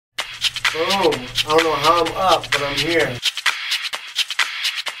Boom. I don't know how I'm up, but I'm here.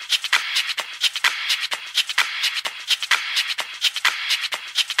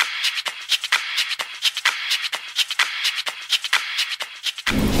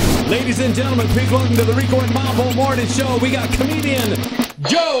 Ladies and gentlemen, please welcome to the Rico and Mambo Morning Show. We got comedian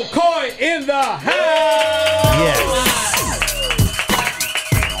JoKoy in the house. Yes.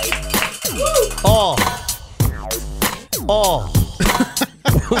 Oh.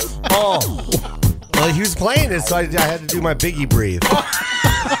 Well, he was playing it, so I had to do my Biggie breathe. I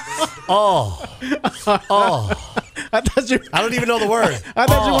don't even know the word. I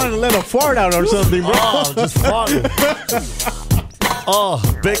thought you wanted to let a fart out or something, bro. Oh, just farting. Oh,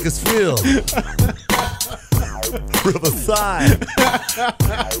 Bakersfield. Riverside.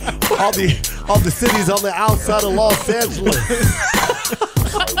 all the cities on the outside of Los Angeles.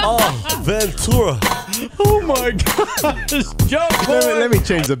 Oh, Ventura. Oh my gosh, JoKoy. Let me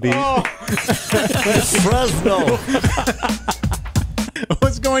change the beat. Fresno.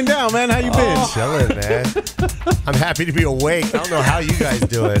 What's going down, man? How you been? Chilling, man. I'm happy to be awake. I don't know how you guys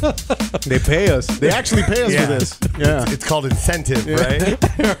do it. They pay us. They actually pay us for this. Yeah. It's called incentive, right?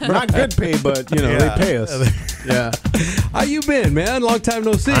 Not good pay, but, they pay us. Yeah. How you been, man? Long time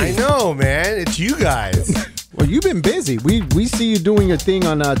no see. I know, man. It's you guys. Well, you've been busy. We see you doing your thing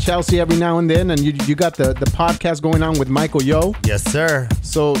on Chelsea every now and then, and you got the podcast going on with Michael Yo. Yes, sir.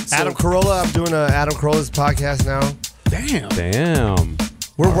 So Adam Carolla. I'm doing Adam Carolla's podcast now. Damn.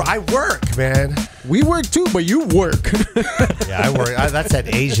 I work, man. We work too, but you work. Yeah, I work. That's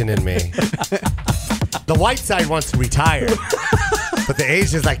that Asian in me. The white side wants to retire, but the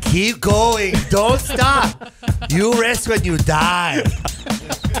Asian's like, keep going, don't stop. You rest when you die.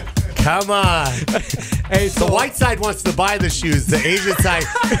 Come on. Hey, so the white side wants to buy the shoes. The Asian side,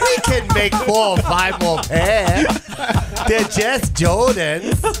 we can make 4 or 5 more pairs. They're just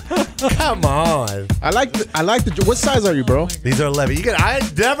Jordans. Come on. I like the. What size are you, bro? These are 11. I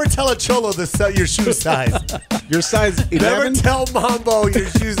never tell a cholo your shoe size. Your size 11? Never tell Mambo your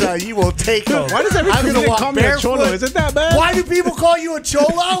shoe size. You will take them. Why does everybody call me a cholo? Is it that bad? Why do people call you a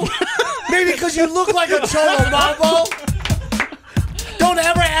cholo? Maybe because you look like a cholo, Mambo. Don't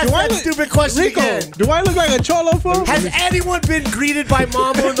ever ask that stupid question Rico, again. Do I look like a cholo, fool? Has anyone been greeted by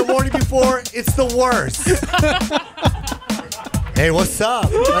Mambo in the morning before? It's the worst. Hey, what's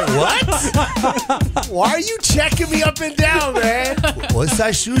up? Like, what? Why are you checking me up and down, man? What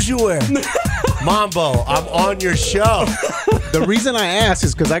size shoes you wear? Mambo, I'm on your show. The reason I asked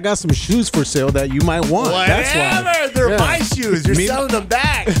is because I got some shoes for sale that you might want. Whatever. That's why. They're my shoes. You're selling them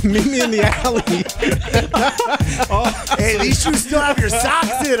back. Meet me in the alley. Hey, these shoes still have your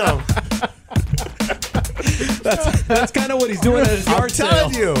socks in them. that's kind of what he's doing at his yard sale.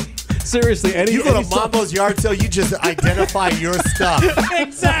 I'm telling you. Seriously, you go to Mambo's yard sale, you just identify your stuff.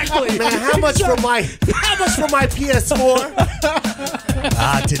 Exactly. Man, how much for my PS4?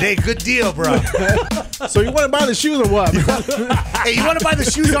 Today, good deal, bro. So you want to buy the shoes or what? Hey, you want to buy the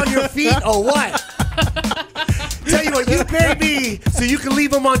shoes on your feet or what? Tell you what, you pay me so you can leave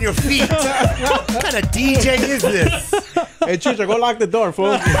them on your feet. What kind of DJ is this? Hey, Chicha, go lock the door,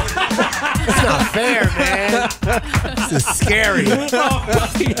 fool. It's not fair, man. This is scary.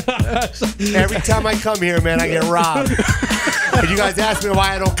 Every time I come here, man, I get robbed. And you guys ask me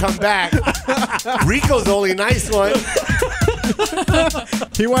why I don't come back. Rico's the only nice one.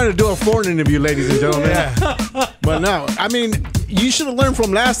 He wanted to do a phone interview, ladies and gentlemen. Yeah. But no, I mean, you should have learned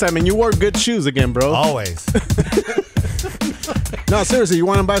from last time, and you wore good shoes again, bro. Always. No, seriously, you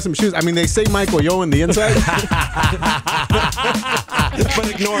want to buy some shoes? I mean, they say Michael Yo in the inside. But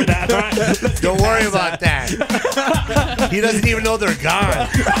ignore that, right? Don't worry about that. He doesn't even know they're gone.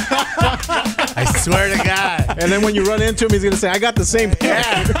 I swear to God. And then when you run into him, he's going to say, I got the same pair.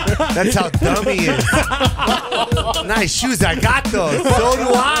 Yeah, that's how dumb he is. Nice shoes, I got those. So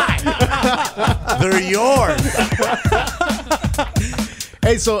do I. They're yours.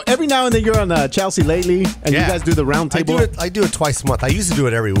 Hey, so every now and then you're on Chelsea lately, and you guys do the round table. I do it twice a month. I used to do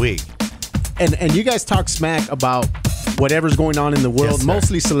it every week. And you guys talk smack about whatever's going on in the world, Yes,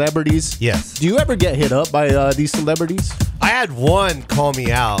 mostly celebrities. Yes. Do you ever get hit up by these celebrities? I had one call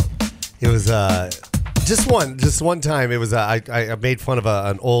me out. It was just one time. It was I made fun of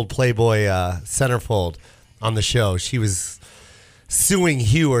an old Playboy centerfold on the show. She was suing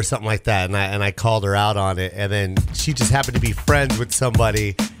Hugh or something like that, and I called her out on it. And then she just happened to be friends with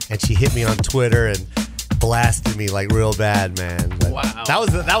somebody, and she hit me on Twitter and blasted me like real bad, man. But wow, that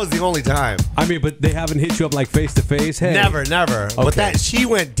was the only time. I mean, but they haven't hit you up like face to face. Hey, never. Okay. But she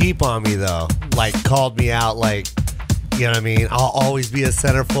went deep on me though. Like called me out, like You know what I mean? I'll always be a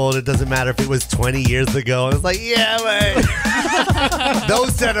centerfold. It doesn't matter if it was 20 years ago. I was like, yeah, man.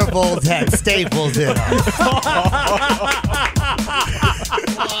 Those centerfolds had staples in them.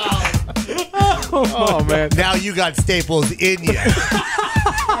 Oh, man. Now you got staples in you.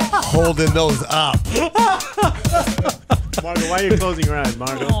 Holding those up. Margo, why are you closing your eyes,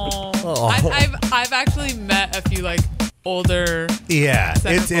 Margo? I've actually met a few like older. Yeah,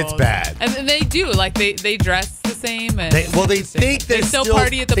 it's centerfolds. bad. And they do like they dress the same. And They think they still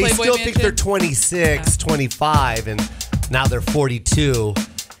party at the Playboy They still Mansion. think they're 26, 25, and now they're 42.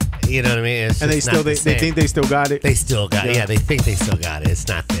 You know what I mean? It's And just they not the same. think they still got it. They still got it. Yeah, they think they still got it. It's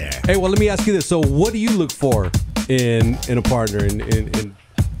not there. Hey, well, let me ask you this. So, what do you look for in a partner?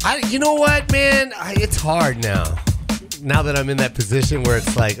 You know what, man? It's hard now. Now that I'm in that position where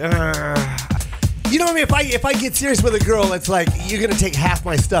it's like, you know what I mean? If I get serious with a girl, it's like you're gonna take half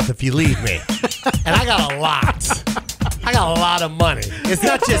my stuff if you leave me, and I got a lot. I got a lot of money. It's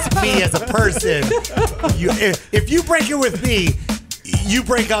not just me as a person. If you break it with me, you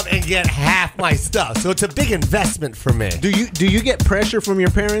break up and get half my stuff. So it's a big investment for me. Do you get pressure from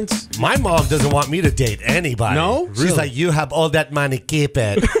your parents? My mom doesn't want me to date anybody. No? She's Really? like, you have all that money, keep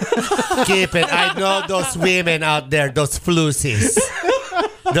it. Keep it. I know those women out there, those flusies.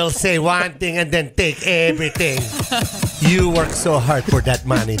 They'll say one thing and then take everything. You work so hard for that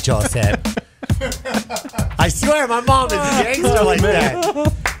money, Joseph. I swear my mom is a gangster like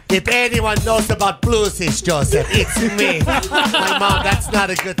that. If anyone knows about flusies, Joseph, it's me. My mom, that's not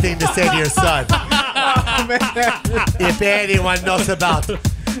a good thing to say to your son. If anyone knows about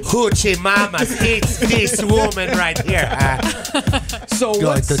hoochie mamas, it's this woman right here. So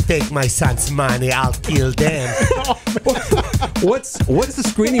Going to take my son's money, I'll kill them. what's the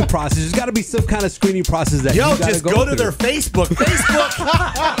screening process? There's got to be some kind of screening process that Yo, you gotta just go to through. their Facebook.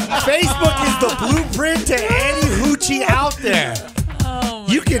 Facebook is the blueprint to any hoochie out there.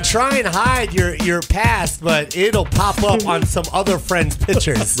 You can try and hide your past, but it'll pop up on some other friend's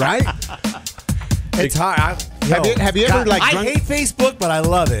pictures. Right? It's hard. Have you ever like I drunk? hate Facebook, but I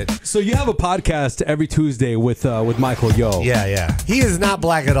love it. So you have a podcast every Tuesday with Michael Yo. Yeah. He is not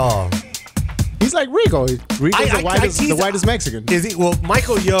black at all. He's like Rico. Rico's I the whitest Mexican. Is he? Well,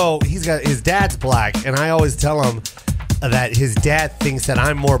 Michael Yo, he's got his dad's black, and I always tell him that his dad thinks that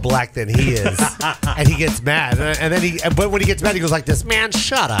I'm more black than he is, and he gets mad. But when he gets mad, he goes like this: "Man,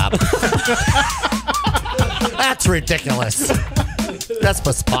 shut up! That's ridiculous. That's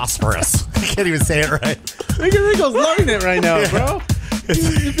phosphorus." I can't even say it right. Look at Rico's loving it right now, bro.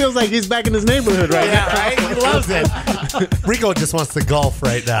 He feels like he's back in his neighborhood right now. Yeah, right. He loves it. Rico just wants to golf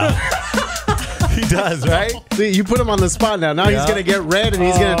right now. He does, right? See, you put him on the spot now. Now he's gonna get red and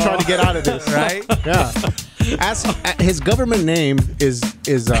he's gonna try to get out of this. Right? Yeah. His government name is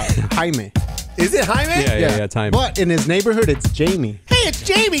Jaime. Is it Jaime? Yeah, time. But in his neighborhood, it's Jamie. Hey, it's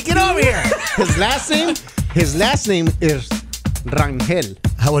Jamie. Get over here. His last name is Rangel.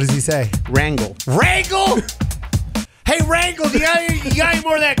 What does he say? Wrangle. Wrangle? Hey, Wrangle, you got any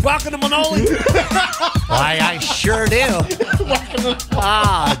more of that guacamole? Why, I sure do.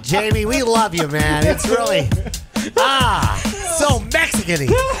 Jamie, we love you, man. It's really, so Mexican-y.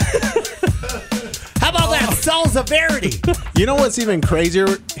 How about that salsa verde? You know what's even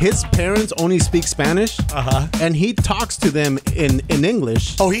crazier? His parents only speak Spanish, and he talks to them in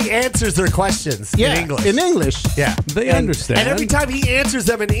English. Oh, he answers their questions in English. In English. Yeah. They understand. And every time he answers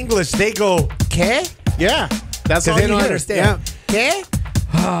them in English, they go, ¿qué? Yeah. That's all Because they you don't hear. understand.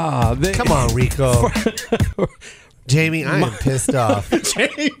 ¿Qué? Come on, Rico. Jamie, I am pissed off.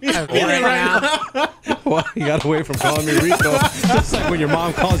 Well, you got away from calling me Rico. Just like when your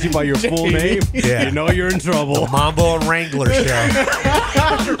mom calls you by your full name, Yeah. you know you're in trouble. Mambo and Wrangler show.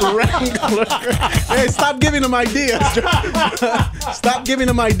 Wrangler. Hey, stop giving him ideas. Stop giving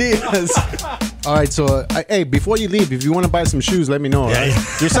him ideas. All right, so hey, before you leave, if you want to buy some shoes, let me know. Yeah.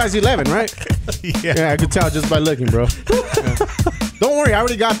 Right? You're size 11, right? Yeah. I could tell just by looking, bro. Yeah. Don't worry, I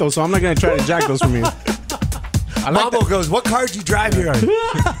already got those, so I'm not gonna try to jack those from you. Mambo goes, what car did you drive here on?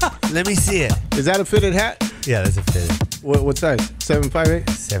 Let me see it. Is that a fitted hat? Yeah, that's a fitted. What size? 758?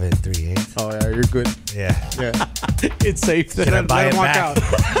 738. Oh yeah, you're good. Yeah. Yeah. It's safe. Can I buy Let it him walk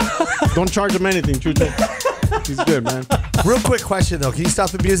back? out. Don't charge him anything, Chucho. He's good, man. Real quick question, though. Can you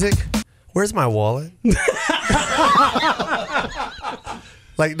stop the music? Where's my wallet?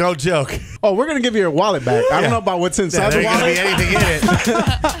 Like, no joke. Oh, we're gonna give you your wallet back. I don't know about what's inside the There's going to wallet. be anything in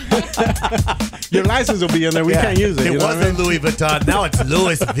it. Your license will be in there. We can't use it. It you know what I wasn't Louis Vuitton. Now it's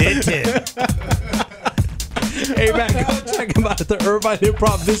Louis Vuitton. Hey, man, go check him out at the Irvine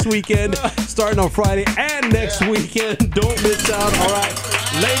Improv this weekend, starting on Friday and next weekend. Don't miss out. All right.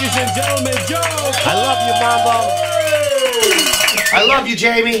 Ladies and gentlemen, Joe. I love you, Mambo. I love you,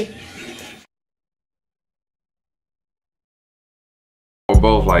 Jamie. We're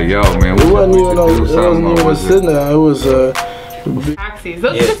both like, yo, man, It wasn't even do on, it something. wasn't even sitting there. It was Taxis.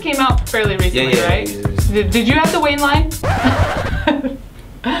 Those just came out fairly recently, right? Did you have to wait in line?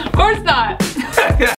 Of course not.